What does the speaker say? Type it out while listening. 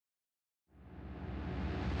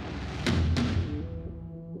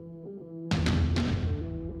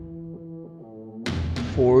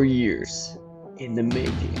4 years in the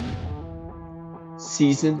making,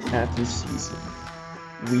 season after season,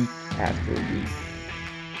 week after week,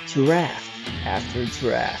 draft after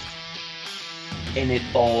draft. And it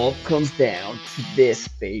all comes down to this,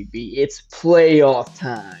 baby. It's playoff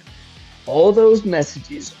time. All those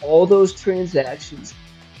messages, all those transactions,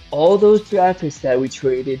 all those draft picks that we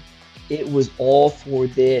traded, it was all for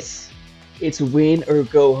this. It's win or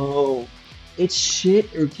go home. It's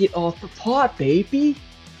shit or get off the pot, baby.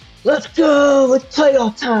 Let's go! It's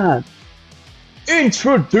playoff time!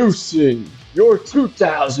 Introducing your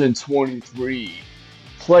 2023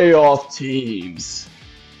 playoff teams.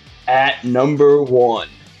 At number one,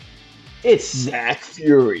 it's Zach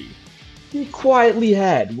Fury. He quietly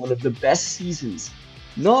had one of the best seasons.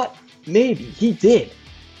 Not maybe, he did.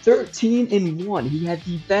 13-1. He had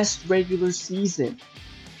the best regular season.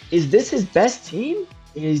 Is this his best team?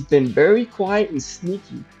 He's been very quiet and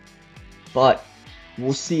sneaky. But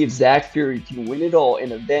we'll see if Zach Fury can win it all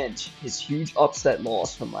and avenge his huge upset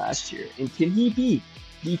loss from last year. And can he be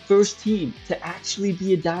the first team to actually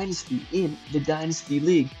be a dynasty in the Dynasty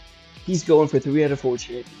League? He's going for 3 out of 4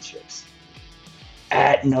 championships.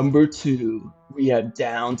 At number 2, we have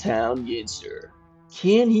Downtown Yinzer.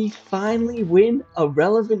 Can he finally win a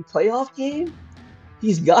relevant playoff game?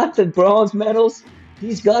 He's got the bronze medals,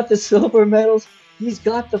 he's got the silver medals, he's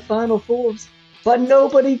got the Final Fours, but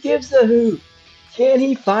nobody gives a hoot. Can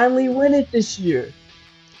he finally win it this year?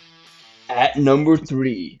 At number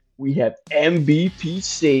 3, we have MVP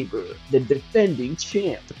Saber, the defending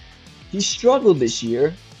champ. He struggled this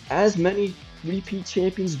year, as many repeat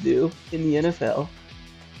champions do in the NFL,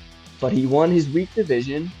 but he won his weak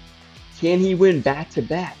division. Can he win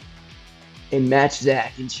back-to-back and match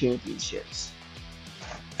Zach in championships?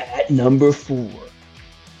 At number 4,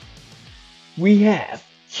 we have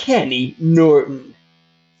Kenny Norton.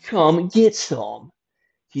 Come get some.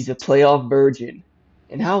 He's a playoff virgin.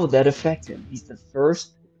 And how will that affect him? He's the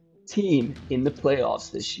first team in the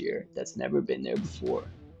playoffs this year that's never been there before.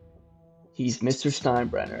 He's Mr.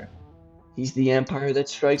 Steinbrenner. He's the Empire that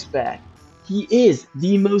strikes back. He is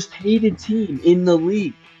the most hated team in the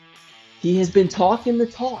league. He has been talking the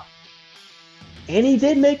talk. And he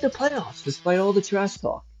did make the playoffs despite all the trash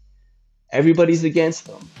talk. Everybody's against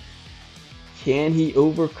him. Can he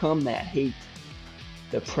overcome that hate?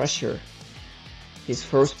 The pressure? His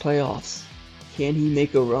first playoffs? Can he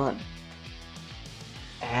make a run?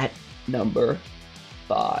 At number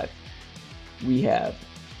 5, we have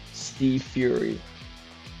Steve Fury.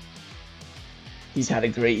 He's had a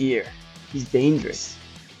great year. He's dangerous.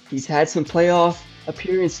 He's had some playoff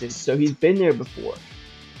appearances, so he's been there before.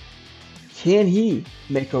 Can he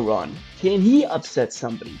make a run? Can he upset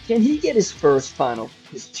somebody? Can he get his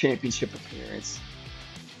his championship appearance?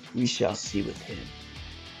 We shall see with him.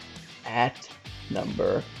 At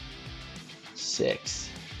number 6,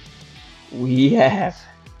 we have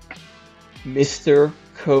Mr.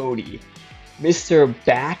 Cody. Mr.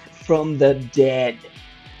 Back from the Dead.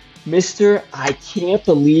 Mr. I can't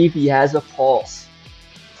believe he has a pulse.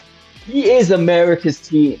 He is America's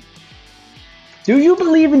team. Do you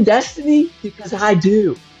believe in destiny? Because I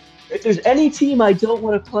do. If there's any team I don't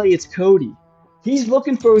want to play, it's Cody. He's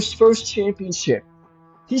looking for his first championship.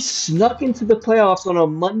 He snuck into the playoffs on a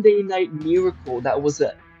Monday Night Miracle that was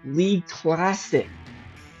a league classic.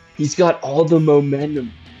 He's got all the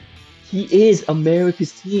momentum. He is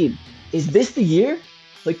America's team. Is this the year?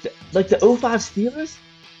 Like the '05 Steelers?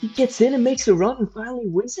 He gets in and makes a run and finally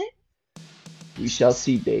wins it? We shall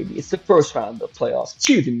see, baby. It's the first round of the playoffs.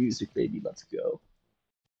 Cue the music, baby. Let's go.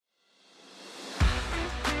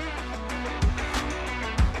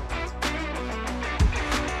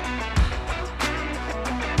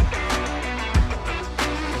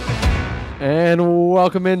 And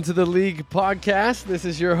welcome into the League Podcast. This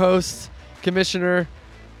is your host, Commissioner,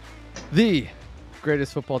 the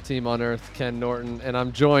greatest football team on earth, Ken Norton. And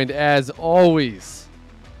I'm joined, as always,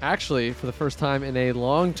 actually, for the first time in a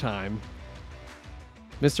long time,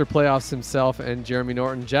 Mr. Playoffs himself and Jeremy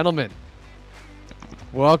Norton. Gentlemen,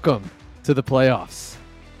 welcome to the playoffs.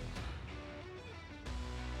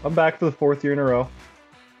 I'm back for the 4th year in a row,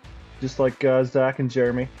 just like Zach and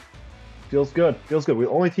Jeremy. Feels good. Feels good. We're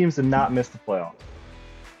the only teams to not miss the playoffs.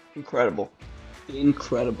 Incredible.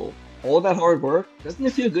 Incredible. All that hard work. Doesn't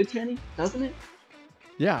it feel good, Kenny? Doesn't it?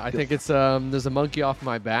 Yeah, I think it's there's a monkey off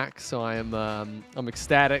my back, so I'm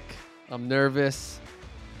ecstatic. I'm nervous.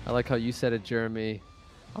 I like how you said it, Jeremy.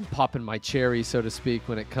 I'm popping my cherry, so to speak,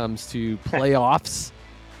 when it comes to playoffs.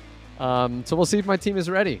 So we'll see if my team is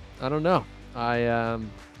ready. I don't know.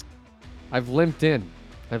 I've limped in.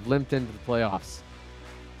 I've limped into the playoffs.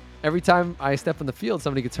 every time I step on the field,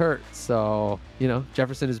 somebody gets hurt. So,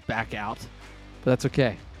 Jefferson is back out. But that's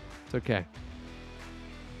okay. It's okay.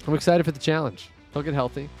 I'm excited for the challenge. He'll get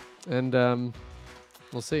healthy. And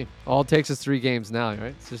we'll see. All it takes is 3 games now,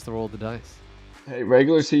 right? It's just the roll of the dice. Hey,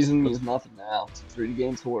 regular season means nothing now. It's a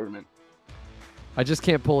 3-game tournament. I just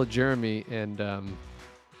can't pull a Jeremy and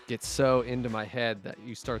get so into my head that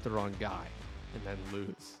you start the wrong guy and then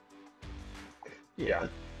lose. Yeah.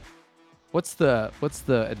 What's the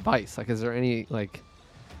advice? Like, is there any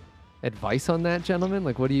advice on that, gentlemen?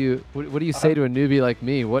 Like, what do you say to a newbie like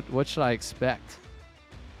me? What should I expect?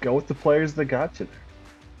 Go with the players that got you there.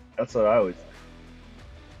 That's what I always say.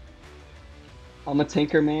 I'm a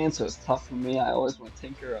tinker man, so it's tough for me. I always want to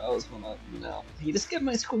tinker. I always want to, hey, this guy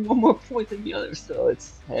might score one more point than the other. So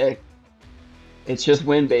it's just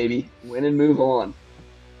win, baby. Win and move on.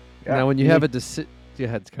 Yeah. Now, when you have a decision, go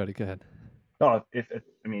ahead, Cody. Go ahead. Oh,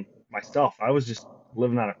 myself, I was just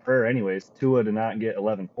living on a prayer anyways. Tua to not get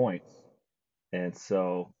 11 points, and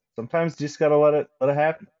so sometimes you just gotta let it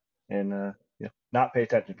happen, and not pay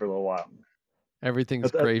attention for a little while.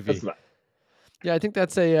 Everything's gravy. Yeah, I think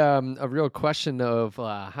that's a real question of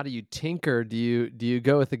how do you tinker? Do you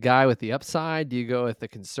go with the guy with the upside? Do you go with the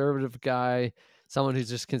conservative guy, someone who's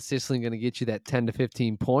just consistently going to get you that 10 to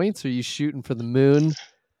 15 points? Or are you shooting for the moon?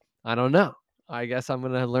 I don't know. I guess I'm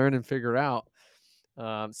going to learn and figure out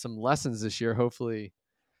some lessons this year. Hopefully,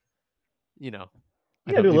 I do a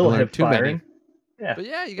don't little learn hip too firing. many. Yeah, But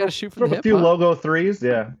yeah, you got to shoot from throw the a hip. few Huh? logo threes.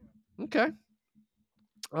 Yeah. Okay.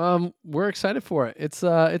 We're excited for it. It's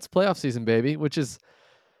playoff season, baby, which is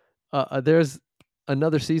there's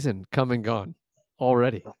another season come and gone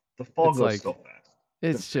already. The fall It's goes so fast.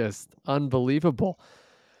 It's just unbelievable.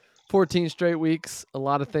 14 straight weeks. A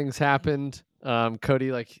lot of things happened.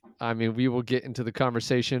 Cody, we will get into the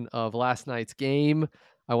conversation of last night's game.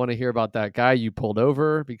 I want to hear about that guy you pulled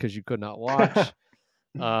over because you could not watch.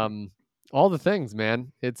 All the things,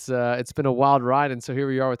 man. It's been a wild ride, and so here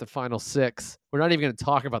we are with the final 6. We're not even going to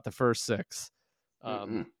talk about the first 6.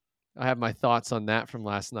 I have my thoughts on that from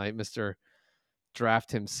last night. Mr.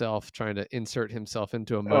 Draft himself trying to insert himself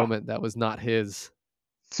into a moment that was not his.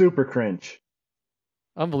 Super cringe.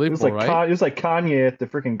 Unbelievable, right? It was like Kanye at the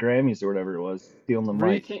freaking Grammys or whatever it was, stealing the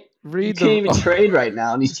mic. You can't even trade right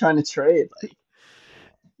now, and he's trying to trade.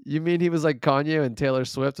 You mean he was like Kanye and Taylor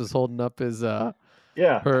Swift was holding up his her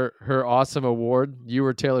awesome award? You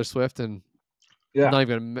were Taylor Swift, and I'm not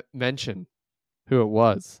even gonna mention who it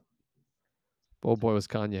was. Oh boy, was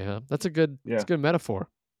Kanye, huh? That's a good metaphor.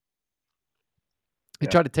 He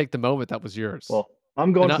tried to take the moment that was yours. Well,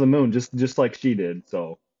 I'm going to the moon just like she did,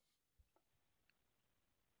 so.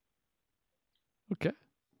 Okay.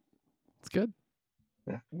 It's good.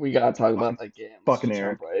 Yeah. We got to talk about that game. Fucking Let's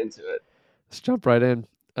Eric. jump right into it. Let's jump right in.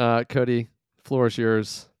 Cody, floor is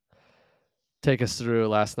yours. Take us through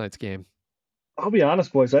last night's game. I'll be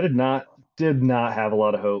honest, boys. I did not have a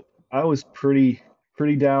lot of hope. I was pretty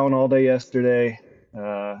down all day yesterday.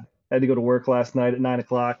 Had to go to work last night at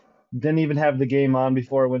 9:00. Didn't even have the game on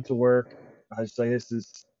before I went to work. I was like, this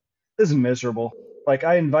is miserable. Like,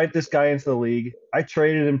 I invite this guy into the league. I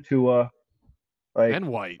traded him to and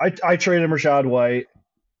White. I traded him Rachaad White.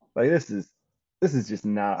 Like, this is just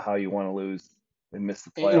not how you want to lose and miss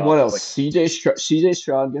the playoffs. And what else? CJ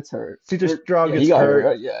Stroud gets hurt. CJ Stroud gets hurt.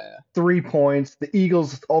 Right? Yeah. 3 points. The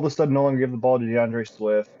Eagles all of a sudden no longer give the ball to DeAndre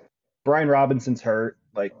Swift. Brian Robinson's hurt.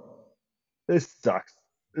 Like, this sucks.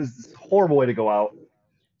 This is a horrible way to go out.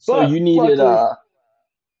 So you needed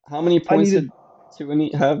how many points need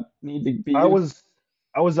to beat? I was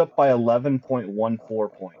up by 11.14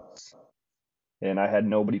 points, and I had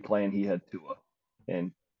nobody playing. He had Tua,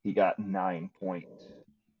 and he got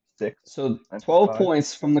 9.6. So 12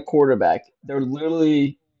 points from the quarterback. They're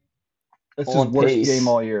literally it's his worst game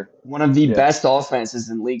all year. One of the best offenses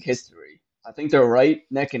in league history. I think they're right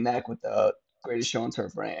neck and neck with the Greatest Show on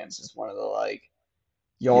Turf Rams. It's one of the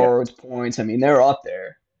yards, points. I mean, they're up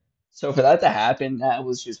there. So for that to happen, that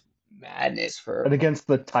was just madness for. And against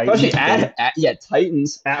the Titans, especially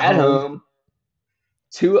Titans at home.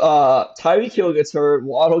 Tyreek Hill gets hurt.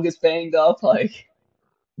 Waddle gets banged up.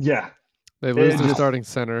 Yeah, they lose their starting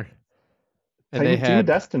center, and they had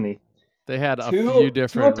destiny. They had a few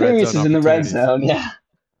different appearances in the red zone. Yeah.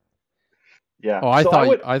 Yeah. Oh, I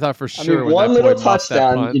thought for sure. One little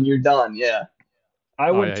touchdown and you're done. Yeah.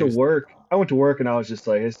 I went to work. I went to work and I was just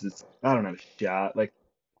like, I don't have a shot. Like,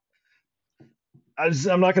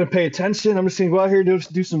 I'm not going to pay attention. I'm just going to go out here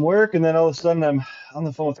and do some work. And then all of a sudden I'm on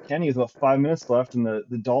the phone with Kenny with about 5 minutes left. And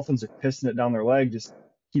the Dolphins are pissing it down their leg. Just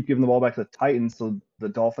keep giving the ball back to the Titans. So the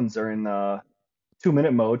Dolphins are in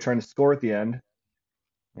 2-minute mode trying to score at the end.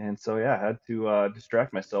 And so yeah, I had to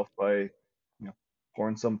distract myself by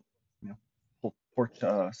pouring some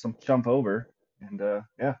some chump over, and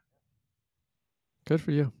yeah, Good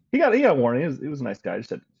for you. he got warning. He was a nice guy. I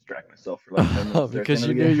just had to distract myself for like 10 minutes there at the Because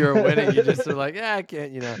end you of the knew game. you were winning, you just were like, I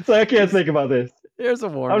can't, So I can't think about this. Here's a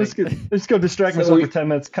I'm warning. just go distract So myself we- for 10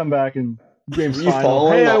 minutes, come back, and game's Were you final.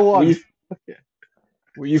 following? Hey, I won.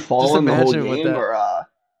 Were you following the whole imagine what game, that- or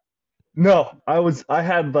No, I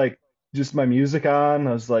had like just my music on.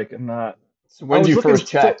 I was like, I'm not. so when I did you was looking-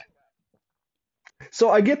 first check?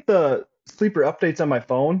 So I get the sleeper updates on my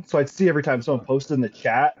phone, so I'd see every time someone posted in the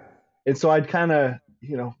chat, and so I'd kind of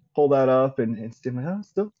pull that up and see like, oh,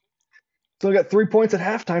 still got 3 points at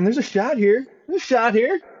halftime. There's a shot here.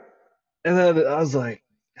 And then I was like,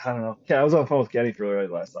 I don't know. Yeah, I was on the phone with Kenny for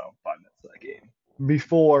the last 5 minutes of that game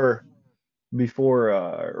before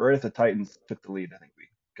right if the Titans took the lead. I think we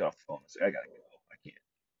got off the phone and said, I gotta go.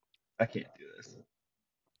 I can't do this.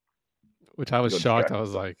 Which I was Go shocked. distract I was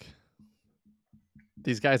myself. like,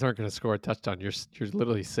 these guys aren't going to score a touchdown. You're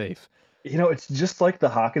literally safe. It's just like the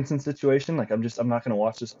Hawkinson situation. Like I'm not gonna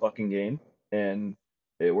watch this fucking game, and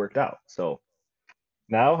it worked out. So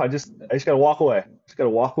now I just gotta walk away.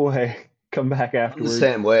 Come back I'm the afterwards.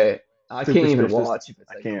 same way. I can't even Superstitious. watch if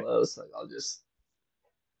it's I like can't. close. Like I'll just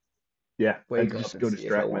Yeah, I wake just up go and see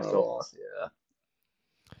if I distract won or myself. lost. Yeah.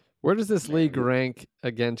 Where does this league Man. rank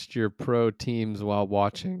against your pro teams while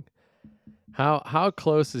watching? How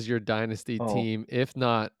close is your dynasty Oh. team? If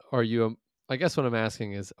not, are you? I guess what I'm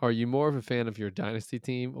asking is, are you more of a fan of your dynasty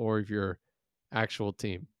team or of your actual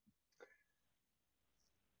team?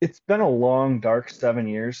 It's been a long, dark 7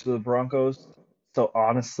 years for the Broncos. So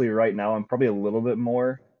honestly, right now I'm probably a little bit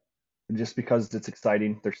more, just because it's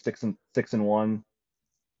exciting. They're 6-1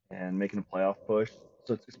 and making a playoff push.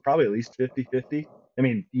 So it's probably at least 50-50. I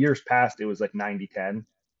mean, years past it was like 90-10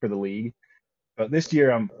 for the league, but this year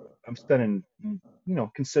I'm spending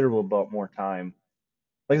considerable amount more time.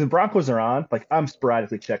 Like the Broncos are on, like I'm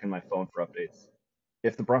sporadically checking my phone for updates.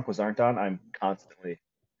 If the Broncos aren't on, I'm constantly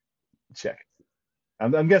checking.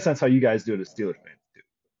 I'm guessing that's how you guys do it as Steelers fans too.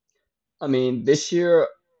 I mean, this year,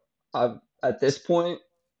 at this point,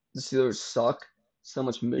 the Steelers suck so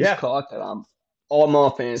much moose Yeah. cock that I'm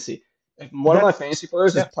on fantasy. If one of my fantasy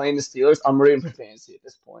players is playing the Steelers, I'm rooting for fantasy at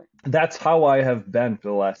this point. That's how I have been for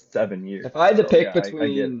the last 7 years. If I had to So, pick yeah, I get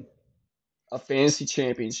between a fantasy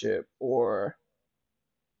championship or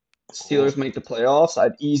Steelers make the playoffs,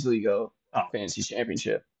 I'd easily go Oh. fantasy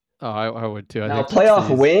championship. Oh, I would too. I Now, think that's playoff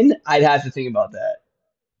the- win, I'd have to think about that.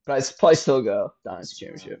 But I'd probably still go dynasty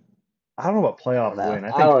championship. I don't know about playoff I don't know. win. I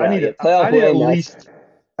I think don't I know. need, Yeah, playoff I need at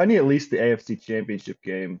win, least the AFC Championship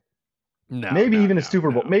game. No, Maybe no, even no, a Super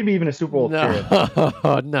Bowl. no. Maybe even a Super Bowl appearance.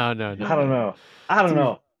 No, no. I don't know. I don't Dude,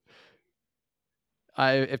 know.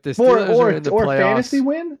 If the Steelers are in the Or playoffs, fantasy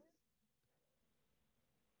win.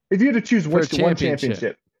 If you had to choose For a one championship.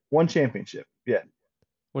 championship, yeah,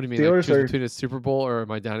 what do you mean? Steelers Like choose are- between a Super Bowl or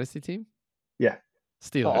my dynasty team? yeah.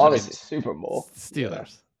 Steelers. Oh, I mean, obviously, Super Bowl.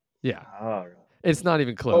 Steelers. Yeah. Oh, It's not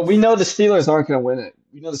even close. But we know the Steelers aren't going to win it.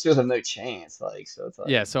 We know the Steelers have no chance. Like, so it's like,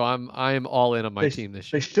 Yeah, so I am all in on my team this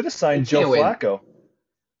They year. should have signed They Joe can't win. Flacco.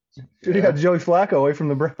 Should have Yeah. got Joey Flacco away from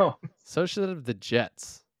the Browns. So should have the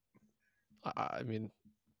Jets. I mean,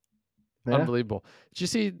 Yeah. unbelievable. Did you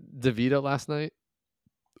see DeVito last night?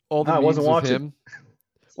 All the I memes wasn't with watching. him.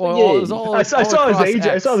 Well, it was all. I saw all his across agent.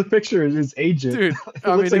 I X. saw the picture of his agent. Dude. It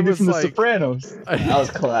I looks mean, like it he's was from The like Sopranos. that was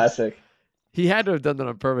classic. he had to have done that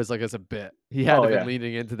on purpose, like as a bit. He had to Oh, have yeah. been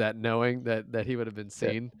leaning into that, knowing that he would have been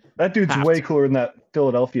seen. That dude's Have way to. cooler than that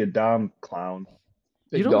Philadelphia Dom clown.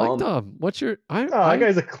 You Big don't like Dom. Dom? What's your? No, that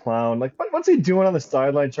guy's a clown. Like, what's he doing on the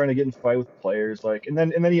sideline trying to get in a fight with players? Like, and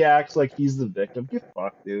then he acts like he's the victim. Get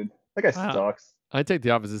fucked, dude. That guy Wow. sucks. I take the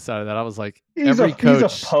opposite side of that. I was like, He's every a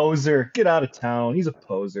coach poser. Get out of town. He's a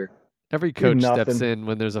poser. Every coach steps nothing. in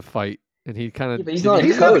when there's a fight, and he kind of. Yeah, but he's not a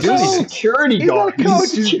He's not coach. a He's a coach. security He's not guard. a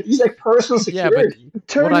coach. He's like personal Yeah, but security.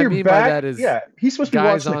 Turn What I your mean by back. that is yeah, he's supposed to be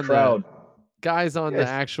guys watching the on the- crowd. guys on the Yes.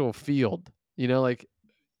 actual field. You know, like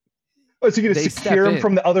Oh, is he going to they step secure him in.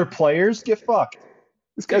 from the other players? Get fucked.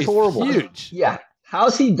 This guy's he's horrible. huge. Yeah.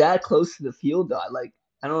 How's he that close to the field, though? Like,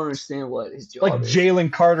 I don't understand what his job Like is.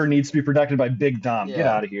 Jalen Carter needs to be protected by Big Dom. Get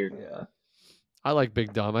Yeah. out of here. Yeah. I like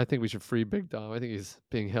Big Dom. I think we should free Big Dom. I think he's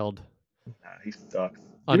being held Nah, he sucks.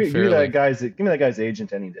 Give me unfairly. give me that guy's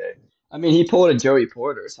agent any day. I mean, he pulled a Joey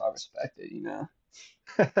Porter, so I respect it, you know?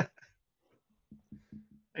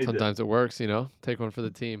 He did. Sometimes it works, you know. Take one for the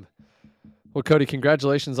team. Well, Cody,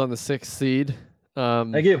 congratulations on the 6th seed.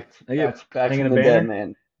 Thank you. Back Hanging from a the banner? dead,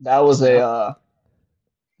 man. That was what a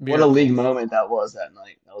Miracle. league moment that was that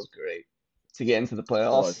night. That was great to get into the That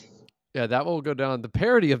playoffs. was. Yeah, that will go down. The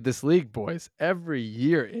parity of this league, boys. Every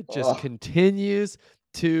year, it just Ugh. continues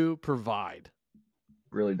to provide.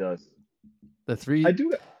 Really does. The three. I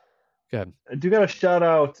do Good. I do got to shout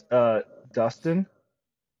out Dustin.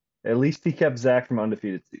 At least he kept Zach from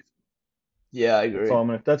undefeated season. Yeah, I That's agree. all I'm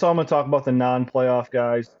gonna talk about the non-playoff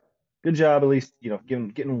guys. Good job, at least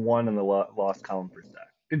getting one in the lost column for Zach.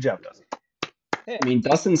 Good job, Dustin. Hey, I mean,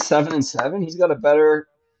 Dustin's 7-7. He's got a better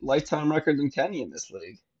lifetime record than Kenny in this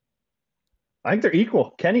league. I think they're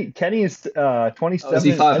equal. Kenny is 27. Oh, is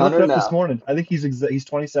he I looked 500 it up this now? morning. I think he's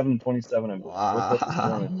 27 and 27. I believe. I looked it up this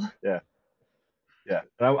morning. Wow. Yeah.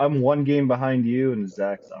 And I'm one game behind you, and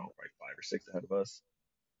Zach's I don't know, probably 5 or 6 ahead of us.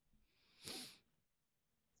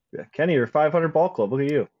 Yeah, Kenny, you're 500 ball club. Look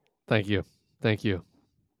at you. Thank you.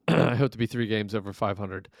 I hope to be 3 games over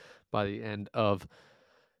 500 by the end of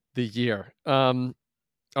the year. All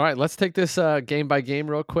right, let's take this game by game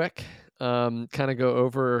real quick. Kind of go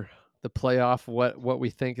over the playoff, what we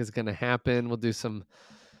think is going to happen. We'll do some,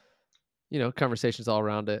 conversations all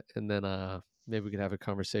around it, and then maybe we could have a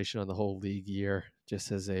conversation on the whole league year,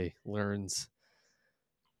 just as a learns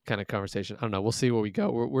kind of conversation. I don't know. We'll see where we go.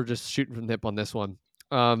 We're just shooting from the hip on this one.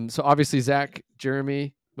 So obviously Zach,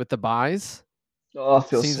 Jeremy with the buys. Oh, it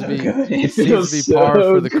feels Seems so to be good. It seems to feels be so par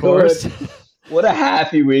for the good. course. What a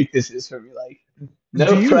happy week this is for me. Like, Do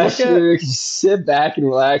no you look at? pressure. Just sit back and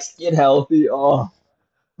relax. Get healthy. Oh,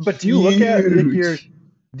 But do you look at huge.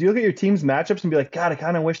 your team's matchups and be like, God, I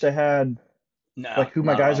kind of wished I had No, who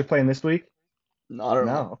my not at guys all. are playing this week? Not at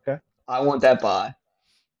all. No, okay. I want that bye.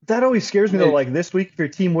 That always scares me Hey. though. Like this week, if your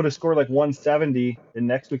team would have scored like 170, and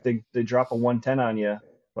next week they drop a 110 on you,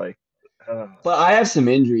 like. But I have some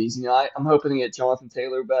injuries. I'm hoping to get Jonathan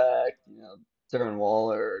Taylor back. Darren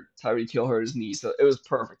Waller, Tyreek Hill hurt his knee, so it was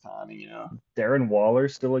perfect timing. Darren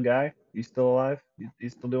Waller's still a guy. He's still alive.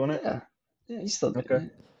 He's still doing it. Yeah, he's still doing Okay.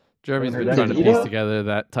 it. Jeremy's Haven't been heard trying that to in a piece while. together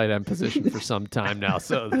that tight end position for some time now.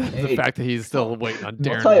 So the Hey, fact that he's still waiting on I'll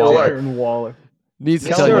Darren tell you Waller what. Darren Waller. needs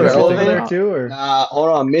to Mr. tell you Kelvin everything still there about. too, or Hold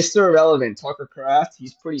on, Mr. Irrelevant, Tucker Kraft.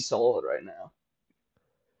 He's pretty solid right now.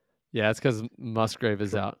 Yeah, it's because Musgrave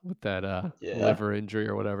is out with that Yeah. liver injury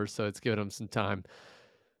or whatever, so it's giving him some time.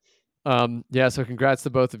 So congrats to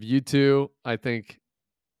both of you two. I think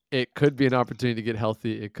it could be an opportunity to get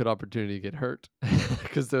healthy. It could opportunity to get hurt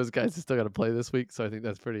because those guys are still got to play this week. So I think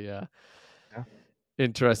that's pretty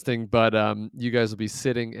interesting. But you guys will be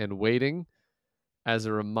sitting and waiting. As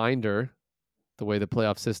a reminder, the way the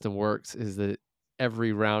playoff system works is that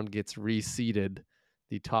every round gets reseeded.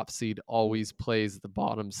 The top seed always plays the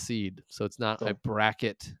bottom seed. So it's not a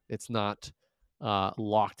bracket. It's not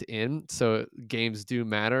locked in. So games do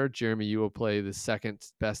matter. Jeremy, you will play the second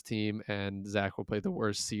best team, and Zach will play the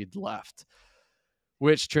worst seed left.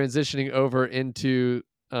 Which, transitioning over into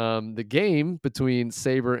the game between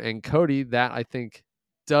Saber and Cody, that I think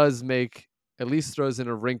does make, at least throws in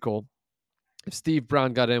a wrinkle. If Steve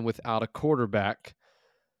Brown got in without a quarterback,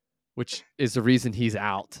 which is the reason he's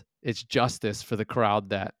out, it's justice for the crowd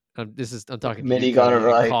that I'm talking to you, got it Cody,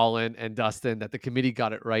 right. and Colin and Dustin, that the committee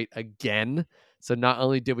got it right again. So not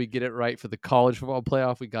only did we get it right for the college football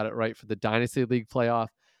playoff, we got it right for the Dynasty League playoff.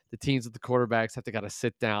 The teams with the quarterbacks have to got to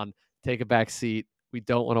sit down, take a back seat. We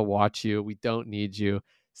don't want to watch you. We don't need you.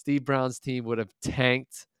 Steve Brown's team would have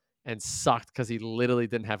tanked and sucked because he literally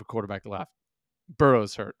didn't have a quarterback left.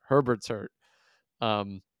 Burrow's hurt. Herbert's hurt.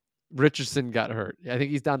 Richardson got hurt. I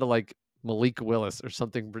think he's down to like Malik Willis or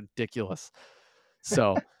something ridiculous.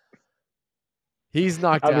 So he's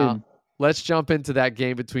knocked out. Let's jump into that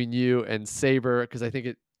game between you and Saber, because I think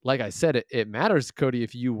it, like I said, it matters, Cody,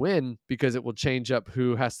 if you win, because it will change up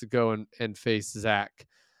who has to go and face Zach.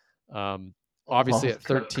 Obviously at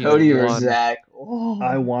 13 Cody or 1, Zach. Oh,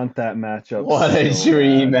 I want that matchup. what a so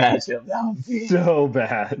dream bad. matchup that would be. So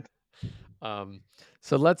bad.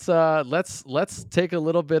 So let's take a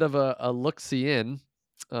little bit of a look-see in.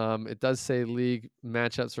 It does say league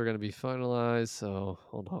matchups are going to be finalized. So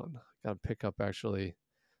hold on, got to pick up actually.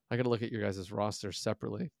 I got to look at your guys' roster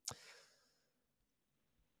separately.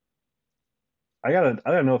 I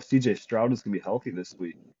don't know if CJ Stroud is gonna be healthy this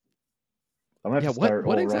week. I'm gonna have to start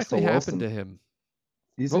what exactly Russell happened Wilson. to him?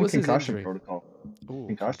 He's what in was his concussion injury? protocol.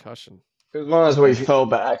 Ooh, concussion. It was one of those where he fell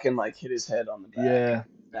back and like hit his head on the back. Yeah.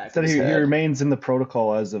 Back Said of his he head. remains in the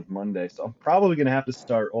protocol as of Monday, so I'm probably gonna have to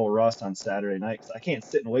start Russ on Saturday night because I can't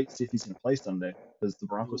sit and wait to see if he's gonna play Sunday because the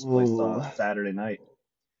Broncos play Saturday night.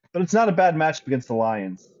 But it's not a bad matchup against the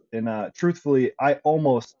Lions. And truthfully, I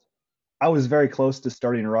was very close to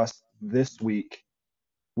starting Russ this week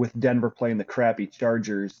with Denver playing the crappy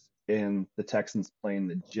Chargers and the Texans playing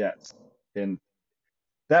the Jets. And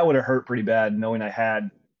that would have hurt pretty bad knowing I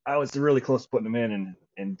was really close to putting him in, and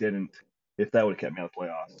and didn't, if that would have kept me out of the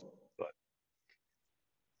playoffs. But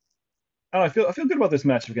I don't know, I feel good about this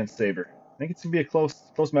matchup against Saber. I think it's gonna be a close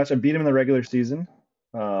match. I beat him in the regular season.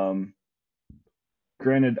 Um,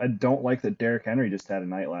 Granted, I don't like that Derrick Henry just had a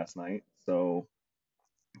night last night, so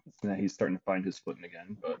he's starting to find his footing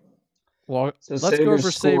again. But Well, So let's go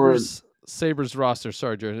over scored. Sabres roster.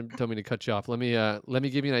 Sorry, Jared, don't mean to cut you off. Let me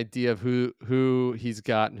give you an idea of who he's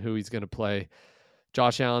got and who he's going to play.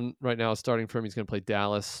 Josh Allen right now is starting for him. He's going to play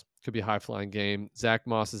Dallas. Could be a high flying game. Zach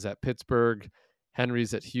Moss is at Pittsburgh.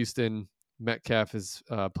 Henry's at Houston. Metcalf is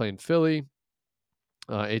playing Philly.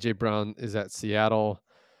 AJ Brown is at Seattle.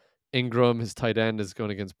 Ingram, his tight end, is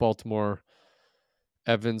going against Baltimore.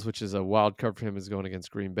 Evans, which is a wild card for him, is going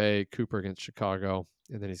against Green Bay. Cooper against Chicago.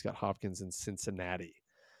 And then he's got Hopkins in Cincinnati.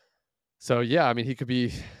 So, yeah, I mean, he could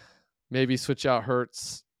be maybe switch out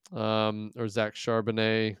Hurts or Zach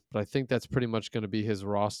Charbonnet. But I think that's pretty much going to be his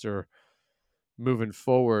roster moving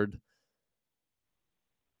forward.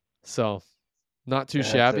 So, not too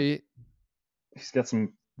shabby. He's got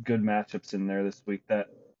some good matchups in there this week. That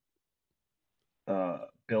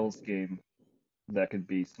Bills game, that could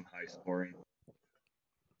be some high scoring.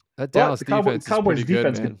 That Dallas defense is pretty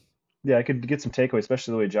good, man. Yeah, I could get some takeaway,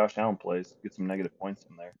 especially the way Josh Allen plays. Get some negative points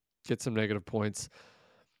from there. Get some negative points.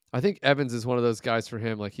 I think Evans is one of those guys for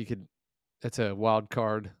him. Like he could, it's a wild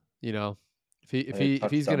card. You know, if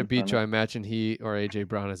he's going to beat you, I imagine he or AJ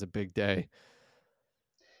Brown has a big day.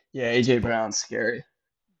 Yeah, AJ Brown's scary.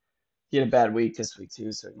 He had a bad week this week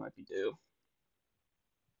too, so he might be due.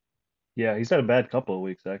 Yeah, he's had a bad couple of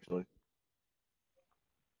weeks actually.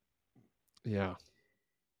 Yeah.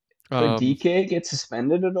 Did DK get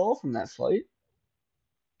suspended at all from that fight?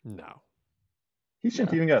 No. He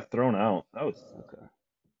shouldn't even got thrown out. That was okay.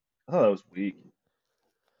 I thought that was weak.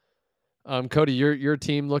 Cody, your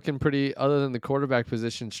team looking pretty. Other than the quarterback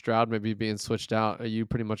position, Stroud maybe being switched out. Are you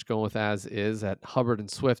pretty much going with as is at Hubbard and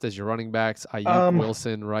Swift as your running backs? Ayuk,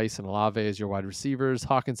 Wilson, Rice, and Olave as your wide receivers.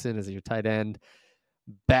 Hawkinson as your tight end.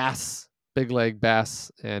 Bass, big leg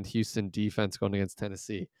Bass, and Houston defense going against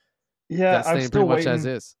Tennessee. Yeah, I'm still pretty much as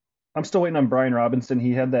is. I'm still waiting on Brian Robinson.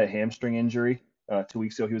 He had that hamstring injury 2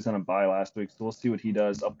 weeks ago. He was on a bye last week, so we'll see what he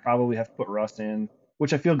does. I'll probably have to put Russ in,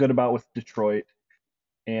 which I feel good about with Detroit.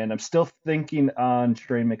 And I'm still thinking on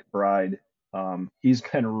Trey McBride. He's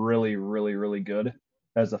been really, really, really good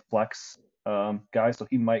as a flex guy, so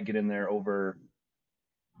he might get in there over.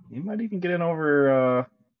 He might even get in over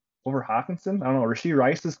Hawkinson. I don't know. Rashee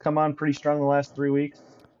Rice has come on pretty strong the last 3 weeks.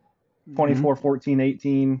 24, 14,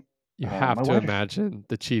 18. You have to imagine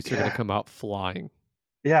the Chiefs are going to come out flying.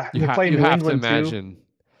 Yeah, you have to imagine.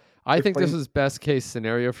 I think this is best case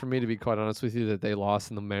scenario for me, to be quite honest with you, that they lost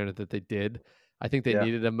in the manner that they did. I think they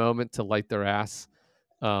needed a moment to light their ass.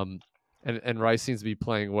 And Rice seems to be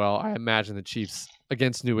playing well. I imagine the Chiefs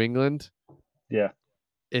against New England. Yeah.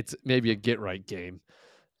 It's maybe a get-right game,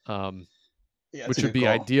 which would be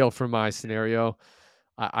ideal for my scenario.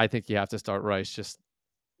 I think you have to start Rice just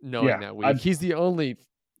knowing that week. He's the only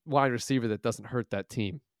wide receiver that doesn't hurt that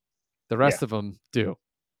team. The rest of them do.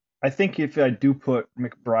 I think if I do put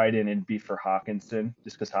McBride in, it'd be for Hawkinson,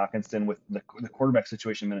 just because Hawkinson with the quarterback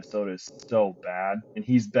situation in Minnesota is so bad. And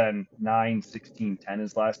he's been 9, 16, 10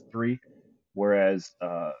 his last 3, whereas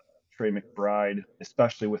Trey McBride,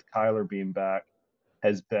 especially with Kyler being back,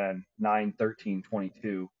 has been 9, 13,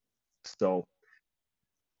 22. So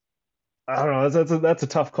I don't know. That's a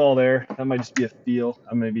tough call there. That might just be a feel.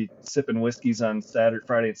 I'm going to be sipping whiskeys on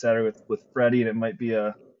Friday and Saturday with Freddie, and it might be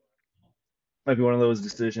one of those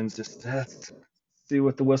decisions. Just see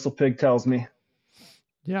what the whistle pig tells me.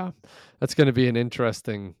 Yeah, that's going to be an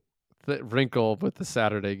interesting wrinkle with the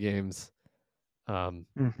Saturday games coming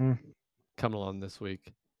along this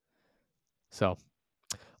week. So,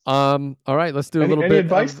 all right, let's do a little bit.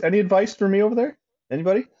 Any advice for me over there?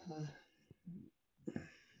 Anybody?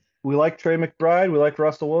 We like Trey McBride. We like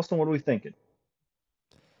Russell Wilson. What are we thinking?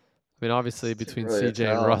 I mean, obviously, between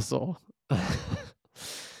CJ and Russell.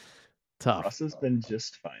 Tough. Russ has been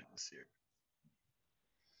just fine this year.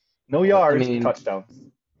 No yards,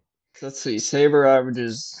 touchdowns. Let's see. Saber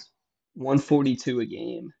averages 142 a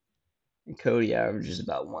game, and Cody averages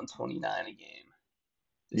about 129 a game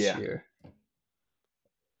this year.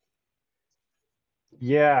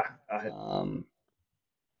 Yeah.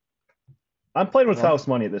 I'm playing with house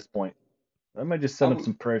money at this point. I might just send up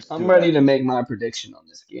some prayers. I'm ready to make my prediction on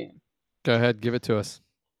this game. Go ahead. Give it to us.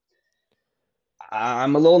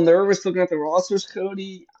 I'm a little nervous looking at the rosters,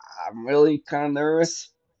 Cody. I'm really kind of nervous,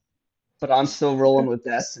 but I'm still rolling with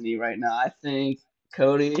Destiny right now. I think,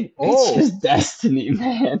 Cody, it's just Destiny,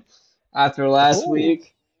 man. After last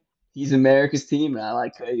week, he's America's team, and I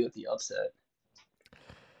like Cody with the upset.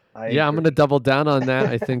 I'm going to double down on that.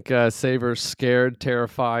 I think Saber's scared,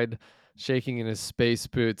 terrified, shaking in his space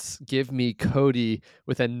boots. Give me Cody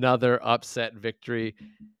with another upset victory.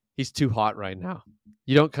 He's too hot right now.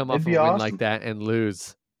 You don't come off a win like that and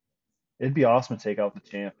lose. It'd be awesome to take out the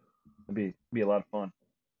champ. It'd be a lot of fun.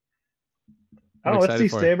 I don't know. Let's see,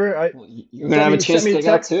 Saber. You're going to have a chance to take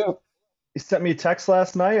out too. You sent me a text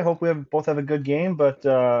last night. I hope we both have a good game, but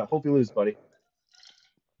hope you lose, buddy.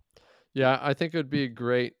 Yeah, I think it would be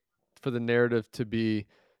great for the narrative to be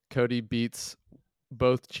Cody beats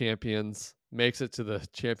both champions, makes it to the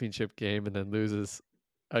championship game, and then loses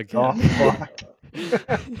again. Oh, fuck.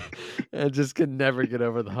 And just can never get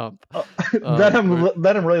over the hump. Then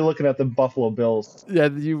I'm really looking at the Buffalo Bills. Yeah,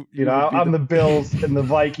 I'm the Bills and the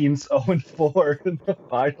Vikings 0-4 in the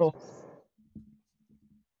finals.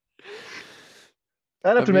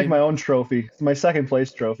 I'd have to make my own trophy. It's my second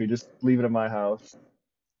place trophy. Just leave it at my house.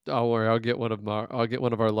 Don't worry, I'll get one of our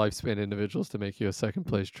lifespan individuals to make you a second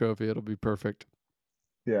place trophy. It'll be perfect.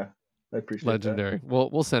 Yeah, I appreciate Legendary. that.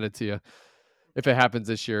 We'll send it to you. If it happens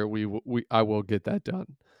this year, I will get that done.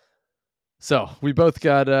 So we both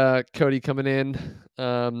got Cody coming in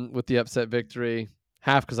with the upset victory.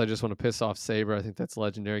 Half because I just want to piss off Saber. I think that's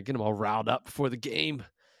legendary. Get him all riled up before the game.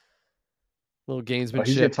 Little gamesmanship.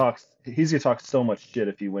 He's gonna talk so much shit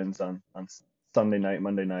if he wins on Sunday night,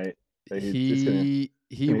 Monday night. He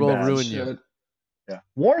will ruin you. Yeah,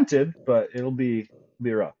 warranted, but it'll be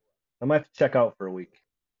rough. I might have to check out for a week.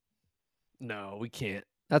 No, we can't.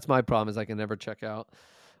 That's my problem. Is I can never check out.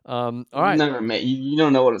 All right. Never, mate. You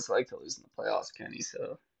don't know what it's like to lose in the playoffs, Kenny.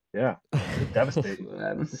 So yeah, it's devastating.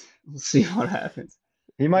 We'll see what happens.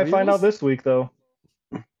 He might find out this week, though.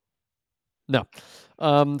 No.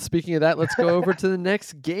 Speaking of that, let's go over to the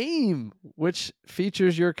next game, which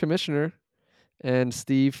features your commissioner and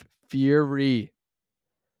Steve Fury.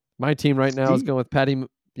 My team right now is going with Patty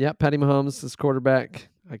Mahomes as quarterback.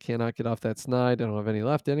 I cannot get off that snide. I don't have any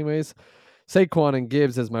left anyways. Saquon and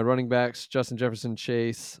Gibbs as my running backs. Justin Jefferson,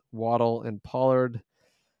 Chase, Waddle, and Pollard.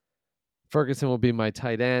 Ferguson will be my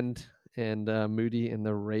tight end. And Moody and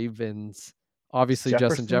the Ravens. Obviously,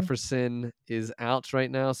 Justin Jefferson is out right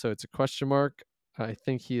now, so it's a question mark. I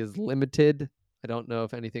think he is limited. I don't know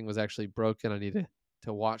if anything was actually broken. I need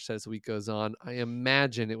to watch that as the week goes on. I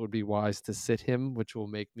imagine it would be wise to sit him, which will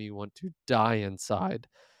make me want to die inside.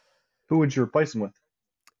 Who would you replace him with?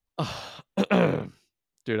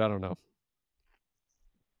 Dude, I don't know.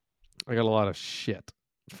 I got a lot of shit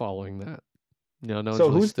following that. No one's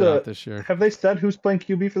really stood out this year. Have they said who's playing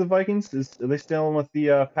QB for the Vikings? Are they still with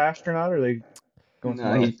the Past or not? Or are they going?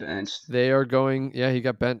 No, he's benched. They are going. Yeah, he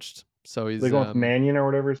got benched. So he's. They're going with Mannion or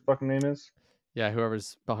whatever his fucking name is. Yeah,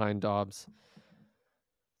 whoever's behind Dobbs.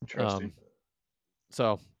 Interesting.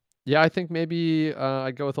 So, yeah, I think maybe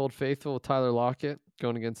I'd go with Old Faithful with Tyler Lockett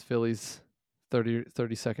going against Philly's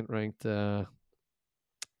 32nd ranked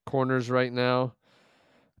corners right now.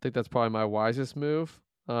 I think that's probably my wisest move.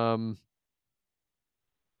 Well,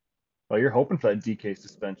 you're hoping for that DK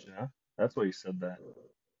suspension, huh? That's why you said that.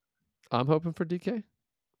 I'm hoping for DK.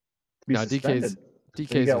 No, DK's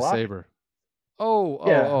a Saber.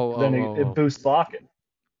 It boosts Lockett.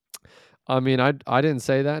 I mean, I didn't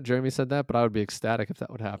say that. Jeremy said that, but I would be ecstatic if that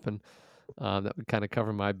would happen. That would kind of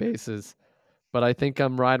cover my bases. But I think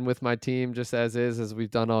I'm riding with my team just as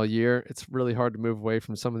we've done all year. It's really hard to move away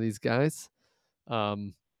from some of these guys.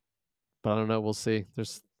 But I don't know. We'll see.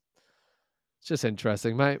 It's just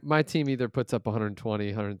interesting. My team either puts up 120,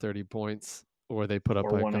 130 points, or they put up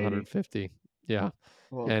like 150. Yeah.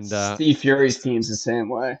 Well, and Steve Fury's team's the same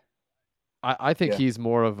way. I think he's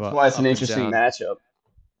more of a. That's why it's an interesting matchup.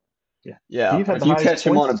 Yeah. If you catch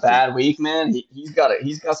him on a bad week, man, he's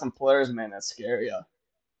got some players, man, that scare you.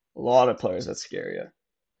 A lot of players that scare you.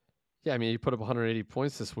 Yeah, I mean, he put up 180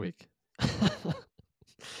 points this week.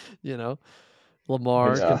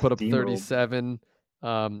 Lamar can put up 37.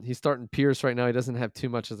 He's starting Pierce right now. He doesn't have too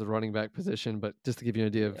much as a running back position, but just to give you an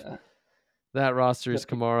idea of that roster is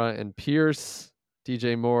Kamara and Pierce,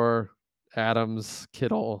 DJ Moore, Adams,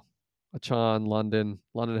 Kittle, Achane, London.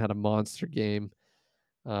 London had a monster game,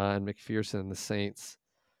 and McPherson and the Saints.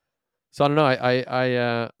 So I don't know.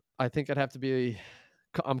 I think I'd have to be.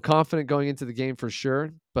 I'm confident going into the game for sure,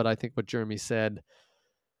 but I think what Jeremy said.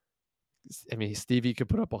 I mean, Stevie could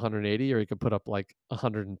put up 180 or he could put up like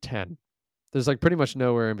 110. There's like pretty much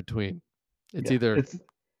nowhere in between. It's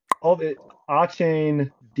all the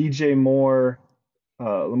Achane, DJ Moore,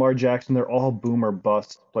 Lamar Jackson. They're all boom or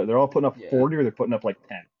bust. They're all putting up 40 or they're putting up like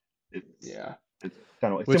 10. It's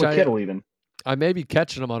kind of like Kittle even. I may be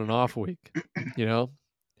catching him on an off week,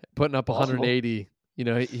 putting up 180.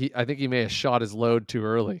 I think he may have shot his load too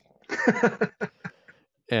early.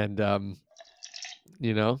 and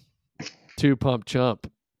you know, 2-pump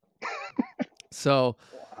chump. So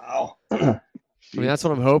Wow. I mean, that's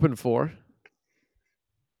what I'm hoping for.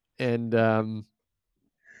 And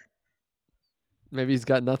maybe he's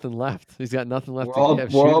got nothing left. He's got nothing left to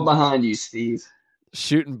give. We're all behind you, Steve.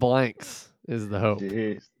 Shooting blanks is the hope.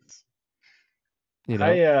 Jeez. You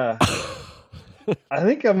know? I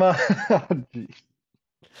think I'm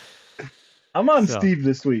I'm on So- Steve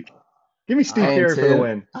this week. Give me Steve I am Carey for the too.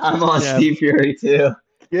 win. I'm on Yeah. Steve Fury too.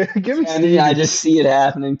 Yeah, give me Kenny, Steve. I just see it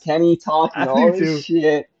happening. Kenny talking I all do this too.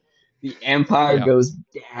 shit. The Empire Yeah. goes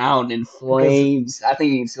down in flames. I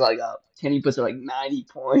think he's like Kenny puts up like 90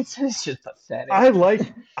 points. It's just pathetic. I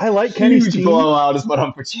like Kenny's Huge team. blowout is what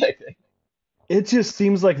I'm projecting. It just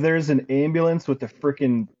seems like there's an ambulance with the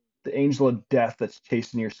angel of death that's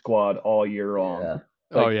chasing your squad all year long. Yeah.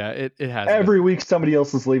 Oh yeah, it has Every been. week somebody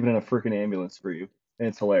else is leaving in a freaking ambulance for you, and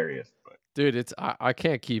it's hilarious. Dude, it's I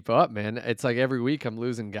can't keep up, man. It's like every week I'm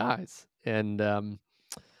losing guys, and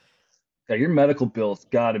Yeah, your medical bill's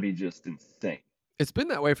got to be just insane. it's been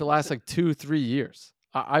that way for the last like 2-3 years.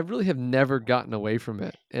 I really have never gotten away from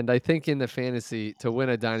it, and I think in the fantasy to win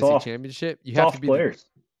a dynasty Soft- championship, you have to Soft be players.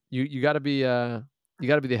 you got to be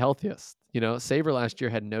the healthiest. You know, Saber last year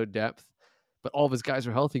had no depth, but all of his guys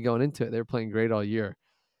were healthy going into it. They were playing great all year.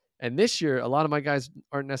 And this year, a lot of my guys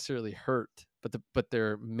aren't necessarily hurt, but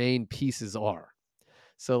their main pieces are.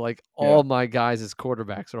 So like all my guys as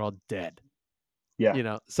quarterbacks are all dead. Yeah. You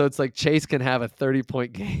know, so it's like Chase can have a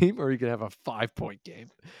 30-point game or he can have a 5-point game.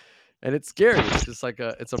 And it's scary. It's just like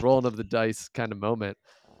it's a rolling of the dice kind of moment.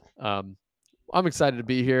 I'm excited to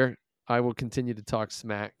be here. I will continue to talk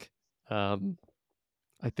smack. I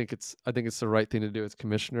think it's the right thing to do as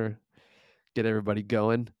commissioner. Get everybody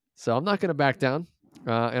going. So I'm not going to back down.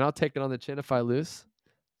 And I'll take it on the chin if I lose.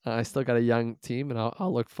 I still got a young team, and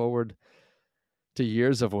I'll look forward to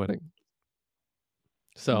years of winning.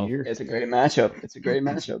 So It's a great matchup. It's a great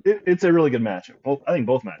matchup. It's a really good matchup. I think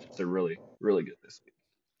both matchups are really, really good this week.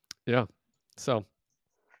 yeah, so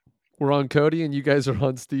we're on Cody, and you guys are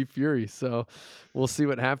on Steve Fury. So we'll see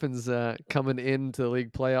what happens coming into the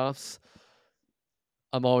league playoffs.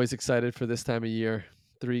 I'm always excited for this time of year.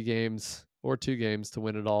 3 games or 2 games to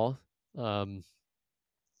win it all. And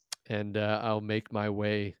I'll make my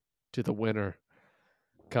way to the winner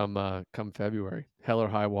come February, hell or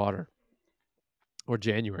high water, or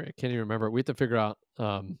January. I can't even remember. We have to figure out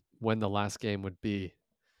when the last game would be.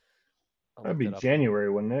 That'd be January,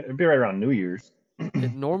 wouldn't it? It'd be right around New Year's.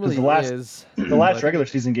 It normally is. The last regular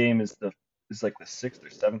season game is like the 6th or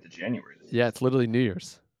 7th of January. Yeah, it's literally New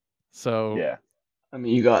Year's. So yeah, I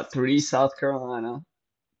mean, you got 3 South Carolina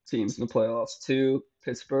teams in the playoffs, 2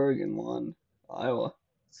 Pittsburgh, and 1 Iowa.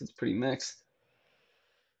 So it's pretty mixed.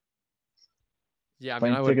 Yeah, I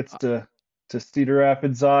mean, plane tickets to Cedar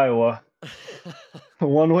Rapids, Iowa. A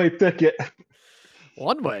one-way ticket.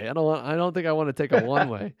 One way. I don't think I want to take a one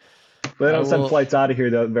way. They don't send flights out of here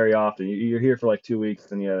though very often. You're here for like 2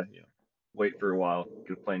 weeks, and you wait for a while,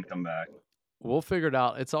 get a plane, come back. We'll figure it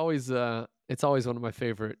out. It's always one of my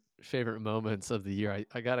favorite moments of the year.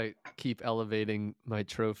 I gotta keep elevating my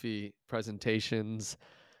trophy presentations.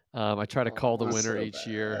 I try to call the winner each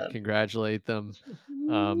year, congratulate them.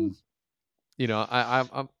 You know,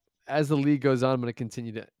 I'm as the league goes on, I'm going to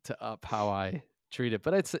continue to up how I treat it.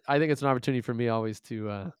 But I think it's an opportunity for me always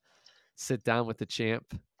to sit down with the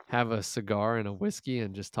champ, have a cigar and a whiskey,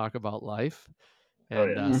 and just talk about life.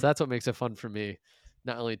 And so that's what makes it fun for me,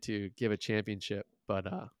 not only to give a championship, but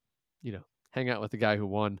you know, hang out with the guy who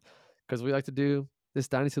won, because we like to do this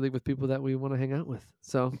Dynasty League with people that we want to hang out with.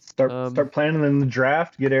 So start planning in the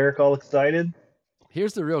draft, get Eric all excited.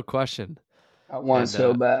 Here's the real question. I want it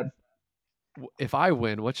so bad. If I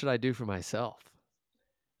win, what should I do for myself?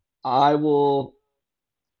 I will.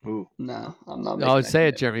 Ooh. No, I'm not. Oh, say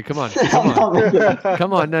it, Jeremy. Come on.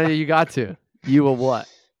 Come on. No, you got to. You will what?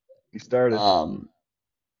 You started.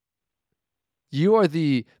 You are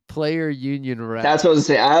the player union rep. That's what I was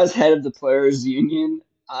saying. As head of the players union,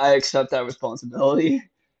 I accept that responsibility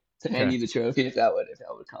to hand you the trophy if that would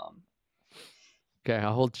come. Okay,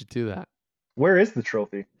 I'll hold you to that. Where is the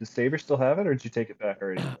trophy? Does Saber still have it, or did you take it back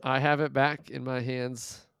already? I have it back in my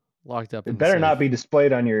hands, locked up. It better not be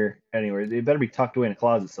displayed on anywhere. It better be tucked away in a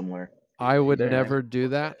closet somewhere. I would never do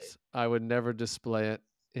that. I would never display it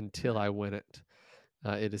until I win it.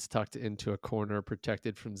 It is tucked into a corner,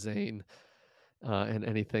 protected from Zane and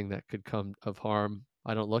anything that could come of harm.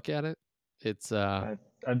 I don't look at it. It's I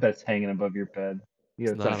bet it's hanging above your bed.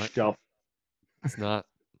 It's on a shelf. It's not.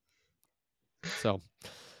 So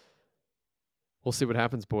we'll see what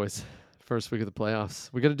happens, boys. First week of the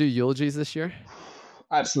playoffs. We gonna do eulogies this year?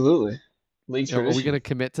 Absolutely. League Are we tradition. going to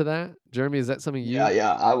commit to that? Jeremy, is that something you...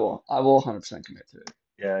 Yeah, I will. I will 100% commit to it.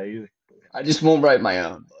 Yeah, I just won't write my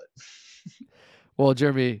own, but Well,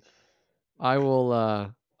 Jeremy, I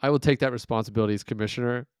will take that responsibility as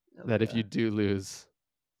commissioner, that if okay. you do lose,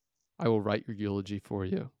 I will write your eulogy for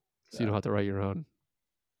you, so you don't have to write your own.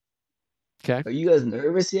 Okay? Are you guys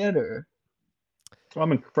nervous yet, or?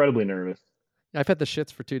 I'm incredibly nervous. I've had the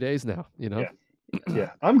shits for 2 days now, you know?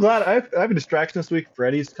 Yeah, I'm glad. I have a distraction this week.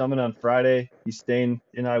 Freddie's coming on Friday. He's staying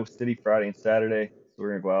in Iowa City Friday and Saturday. So we're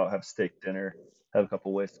gonna go out, have steak dinner, have a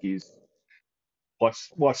couple whiskeys, watch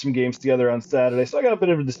some games together on Saturday. So I got a bit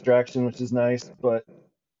of a distraction, which is nice. But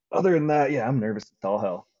other than that, yeah, I'm nervous as all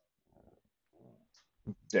hell.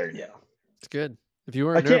 There you go. It's good. If you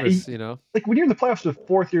weren't nervous, you know. Like when you're in the playoffs for the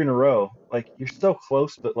fourth year in a row, like you're so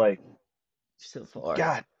close, but like, So far.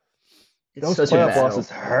 God, it's those such playoff a losses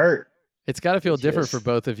hurt. It's got to feel different for Just-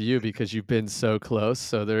 both of you because you've been so close.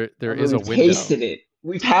 So there I mean, is a we've window. tasted it.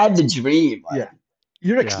 We've had the dream. Like, Yeah.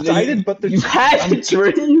 You're excited, but you've had the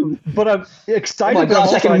dream. But I'm Oh excited. my but gosh,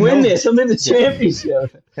 I also can know- win this. I'm in the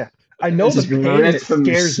championship. I know This the is pain ripped that from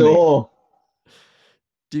your scares me. soul.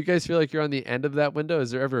 Do you guys feel like you're on the end of that window?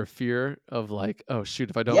 Is there ever a fear of like, oh shoot,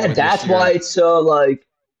 if I don't Yeah, win that's this year? why it's so like,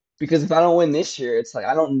 because if I don't win this year, it's like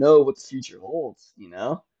I don't know what the future holds. You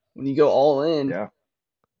know, when you go all in, Yeah.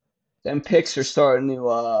 them picks are starting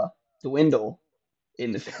to dwindle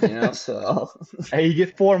in the So Hey, you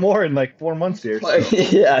get 4 more in like 4 months here. like, So.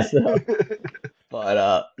 yeah,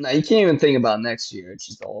 but no, you can't even think about next year. It's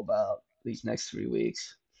just all about these next 3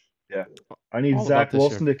 weeks. I need All about Zach this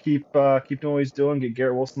Wilson to keep doing what he's doing. Get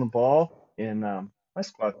Garrett Wilson the ball, and my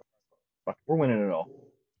squad, fuck, we're winning it all.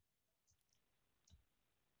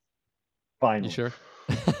 Finally, You sure?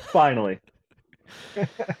 finally.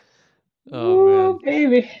 Oh man,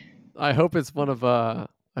 baby. I hope it's one of I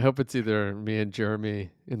hope it's either me and Jeremy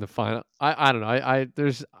in the final. I don't know. I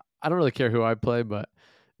don't really care who I play, but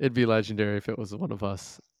it'd be legendary if it was one of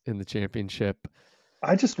us in the championship.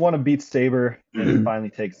 I just want to beat Saber and finally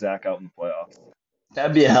take Zach out in the playoffs.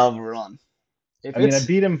 That'd be a hell of a run. If I mean, I it's,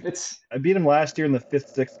 beat him. it's I beat him last year in the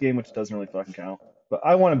 5th, 6th game, which doesn't really fucking count. But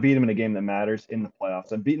I want to beat him in a game that matters in the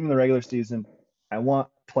playoffs. I beat him in the regular season. I want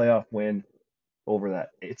playoff win over that.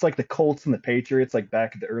 It's like the Colts and the Patriots, like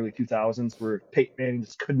back in the early 2000s, where Peyton Manning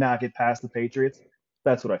just could not get past the Patriots.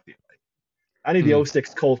 That's what I feel like. I need the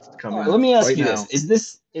 06 Colts to come all in. right, let me ask right you now.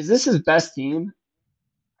 this: is this his best team?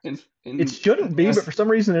 It shouldn't be, but for some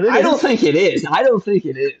reason it is. I don't think it is. I don't think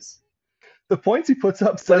it is. The points he puts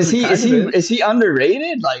up But says is he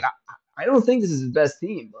underrated? Like I don't think this is his best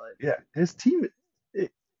team, but yeah, his team.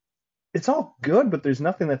 It's all good, but there's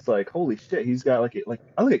nothing that's like, holy shit, he's got like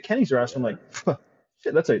I look at Kenny's roster, I'm like,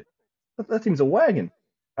 shit, that team's a wagon.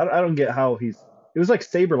 I don't get how it was like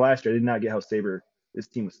Saber last year. I did not get how his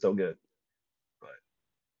team was so good. But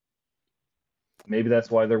maybe that's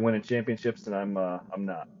why they're winning championships and I'm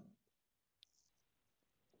not.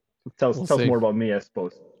 Tells see. more about me, I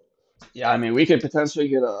suppose. yeah, I mean we could potentially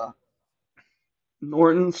get a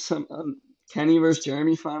Norton, Kenny versus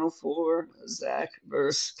Jeremy Final Four, Zach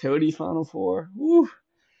versus Cody Final Four. Woo.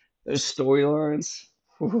 There's storylines.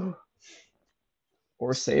 Woo.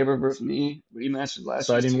 Or Saber versus me. Rematch of last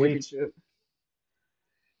year's Exciting week. championship.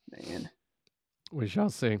 Man. We shall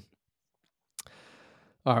see.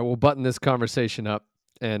 All right, we'll button this conversation up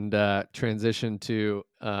and transition to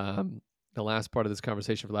the last part of this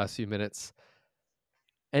conversation for the last few minutes.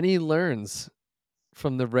 Any learns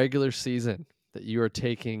from the regular season that you are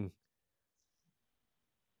taking,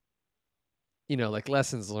 like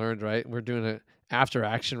lessons learned, right? We're doing an after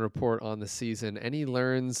action report on the season. Any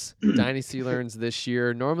dynasty learns this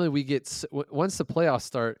year? Normally we get, once the playoffs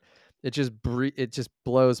start, it just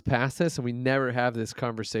blows past us and we never have this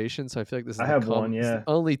conversation. So I feel like this is the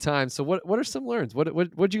only time. So what are some learns?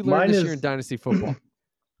 What'd you learn this year in dynasty football?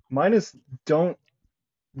 Mine is don't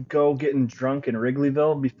go getting drunk in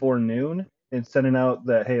Wrigleyville before noon and sending out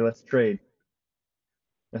that, hey, let's trade.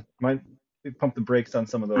 Might pump the brakes on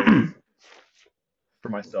some of those for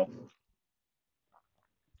myself.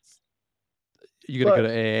 You gonna go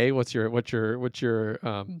to AA? What's your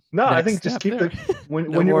No, I next think just step keep there? when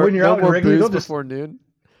No you're out in more booze Wrigleyville before noon.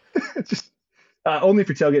 just only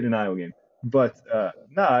for tailgating an Iowa game. But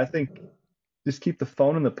no, I think just keep the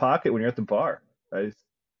phone in the pocket when you're at the bar.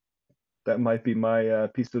 That might be my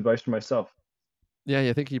piece of advice for myself. Yeah,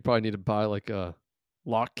 I think you probably need to buy like a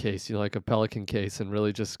lock case, like a Pelican case, and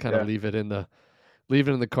really just kind of leave it in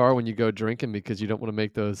the car when you go drinking because you don't want to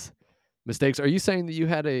make those mistakes. Are you saying that you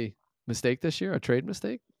had a mistake this year, a trade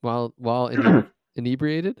mistake, while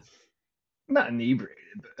inebriated? Not inebriated,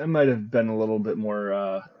 but I might have been a little bit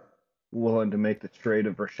more willing to make the trade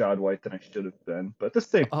of Rashad White than I should have been. But at the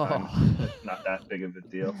same time, Oh. it's not that big of a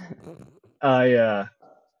deal. I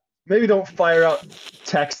maybe don't fire out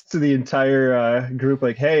texts to the entire group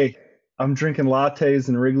like, "Hey, I'm drinking lattes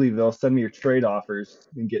in Wrigleyville. Send me your trade offers."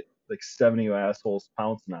 And get like 70 assholes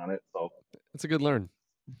pouncing on it. So It's a good learn.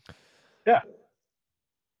 yeah.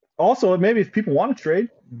 Also, maybe if people want to trade,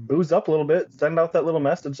 booze up a little bit. Send out that little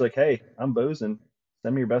message like, "Hey, I'm boozing.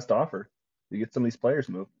 Send me your best offer." You get some of these players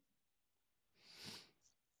moved.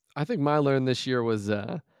 I think my learn this year was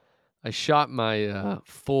I shot my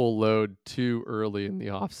full load too early in the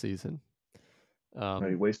off season.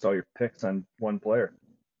 You waste all your picks on one player.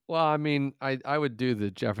 Well, I mean, I would do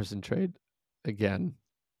the Jefferson trade again.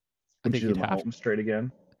 I Would think you you'd do the have. Mahomes trade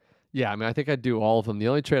again? Yeah, I mean, I think I'd do all of them. The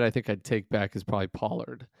only trade I think I'd take back is probably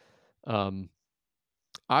Pollard.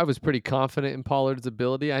 I was pretty confident in Pollard's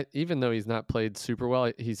ability. Even though he's not played super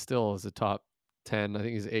well, he still is a top 10. I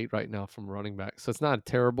think he's 8 right now from running back. So it's not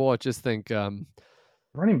terrible. I just think,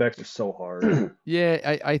 Running backs are so hard.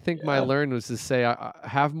 yeah, I think my Yeah. learn was to say I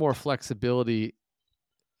have more flexibility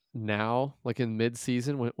now, like in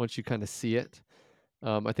mid-season once you kind of see it.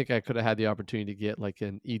 I think I could have had the opportunity to get like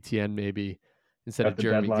an ETN maybe instead At of the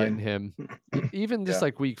Jeremy getting deadline. him. Even just Yeah.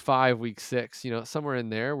 like week 5, week 6, somewhere in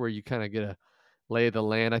there where you kind of get a lay of the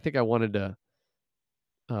land. I think I wanted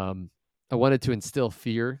to instill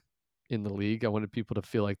fear in the league. I wanted people to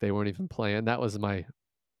feel like they weren't even playing. That was my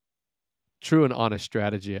true and honest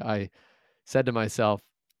strategy. I said to myself,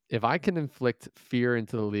 if I can inflict fear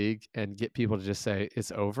into the league and get people to just say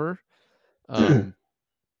it's over,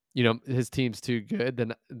 his team's too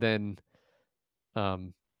good, then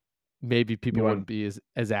maybe people You want wouldn't be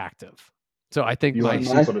as active. So I think you my want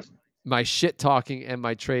my- people to my shit talking and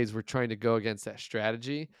my trades were trying to go against that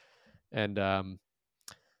strategy, and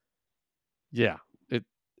yeah,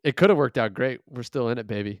 it could have worked out great. We're still in it,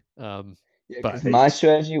 baby. Yeah, But because my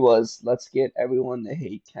strategy was let's get everyone to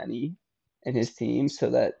hate Kenny and his team so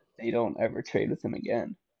that they don't ever trade with him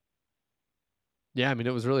again. yeah, I mean,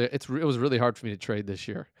 it was really hard for me to trade this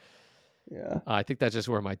year. Yeah. I think that's just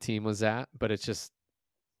where my team was at. But it's just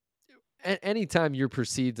anytime you're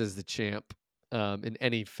perceived as the champ, in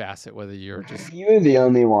any facet, whether you're just You're the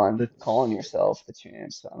only one calling yourself the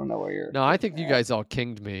champ, so I don't know where you're. no, I think you at. guys all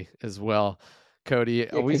kinged me as well, Cody.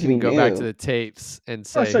 Yeah, We 'cause can we go back to knew. the tapes and I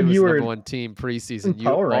say said who was you the were number one team preseason. in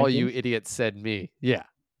power All you rankings. idiots said me. Yeah.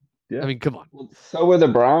 Yeah. I mean, come on. Well, so were the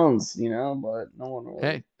Browns, but no one really.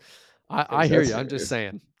 Hey, I takes hear that you. I'm just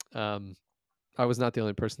serious. saying. I was not the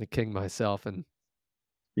only person to king myself, and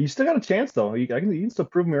You still got a chance though. You can still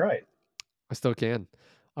prove me right. I still can.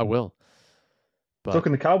 I will. So But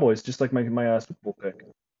can the Cowboys, just like my Super Bowl pick.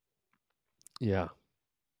 yeah,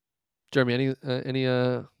 Jeremy, any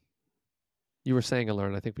you were saying a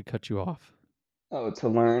learn. I think we cut you off. Oh, to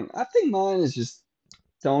learn. I think mine is just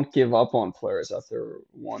don't give up on players after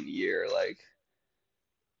 1 year. Like,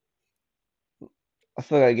 I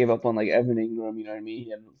feel like I gave up on like Evan Ingram. You know what I mean? He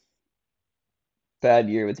had a bad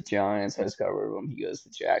year with the Giants. I just got rid of him. He goes to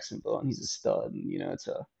Jacksonville, and he's a stud. And it's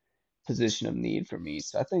a position of need for me.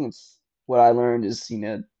 So I think it's what I learned is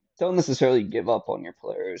don't necessarily give up on your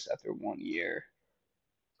players after 1 year.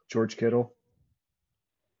 George Kittle.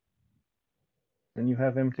 Didn't you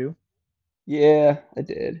have him too? Yeah, I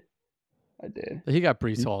did. He got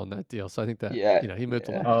Brees Hall in that deal, so I think that Yeah, he moved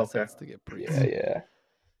a yeah. lot Oh, of okay. assets to get Brees. Yeah.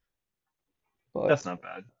 But That's not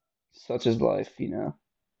bad. such is life. We're Any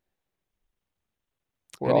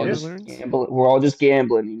all other just learns? gambling. We're all just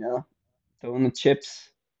gambling. Throwing the chips,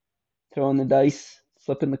 throwing the dice,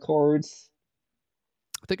 flipping the cards.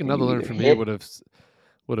 I think And another you learn either for me hit.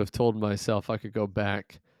 would have told myself I could go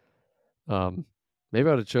back. Maybe I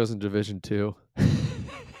would have chosen Division 2.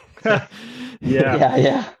 Yeah.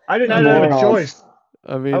 Yeah. I didn't I'm have a Morons. choice.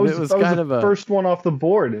 I mean, I was it was kind kind the of a. first one off the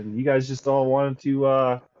board, and you guys just all wanted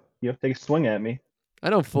to take a swing at me.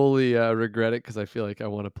 I don't fully regret it because I feel like I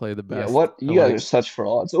want to play the Yeah, best. what I you guys wanna- are such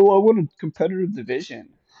frauds. Oh, I want a competitive division.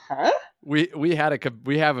 Huh? we have a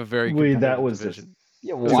very That competitive was division.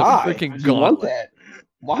 Yeah, was a why? freaking Would you want gauntlet. that?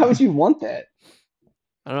 Why would you want that?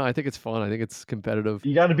 I don't know. I think it's fun. I think it's competitive.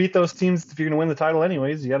 you got to beat those teams if you're going to win the title,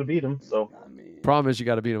 anyways. You got to beat them. So I mean, Problem is, you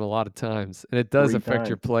got to beat them a lot of times, and it does 3 affect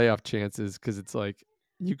your times. playoff chances because it's like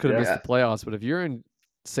you could have Yeah. missed the playoffs, but if you're in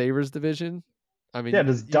Savers division, I mean, Yeah,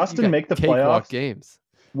 does you Dustin got make the cakewalk playoffs? games?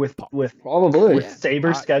 with probably. with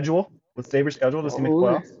Saber's schedule, does he make the Probably.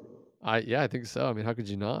 playoffs? I think so. I mean, how could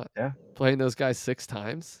you not? Yeah. Playing those guys 6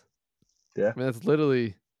 times. Yeah. I mean, that's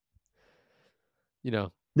literally,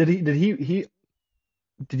 Did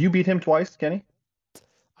you beat him twice, Kenny?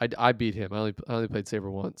 I beat him. I only played Saber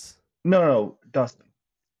once. No, Dustin.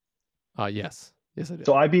 Yes. Yes, I did.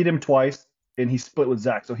 So I beat him twice, and he split with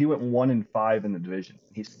Zach. So he went 1-5 in the division.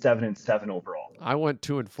 He's 7-7 overall. I went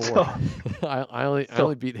 2-4. So, I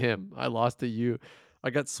only beat him. I lost to you. I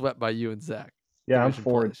got swept by you and Zach. yeah, I'm Division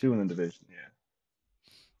play. 4-2 in the division. Yeah.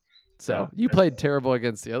 So Yeah. you played terrible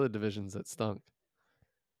against the other divisions that stunk.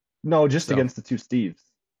 No, just So- against the two Steves.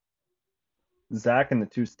 Zach and the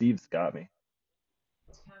two Steves got me.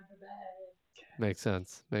 Makes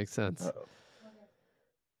sense. Makes sense. Uh-oh.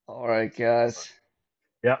 All right, guys.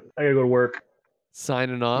 Yeah, I gotta go to work.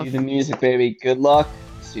 Signing off. Cue the music, baby. Good luck.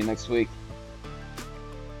 See you next week.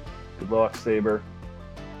 Good luck, Saber.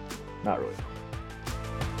 Not really.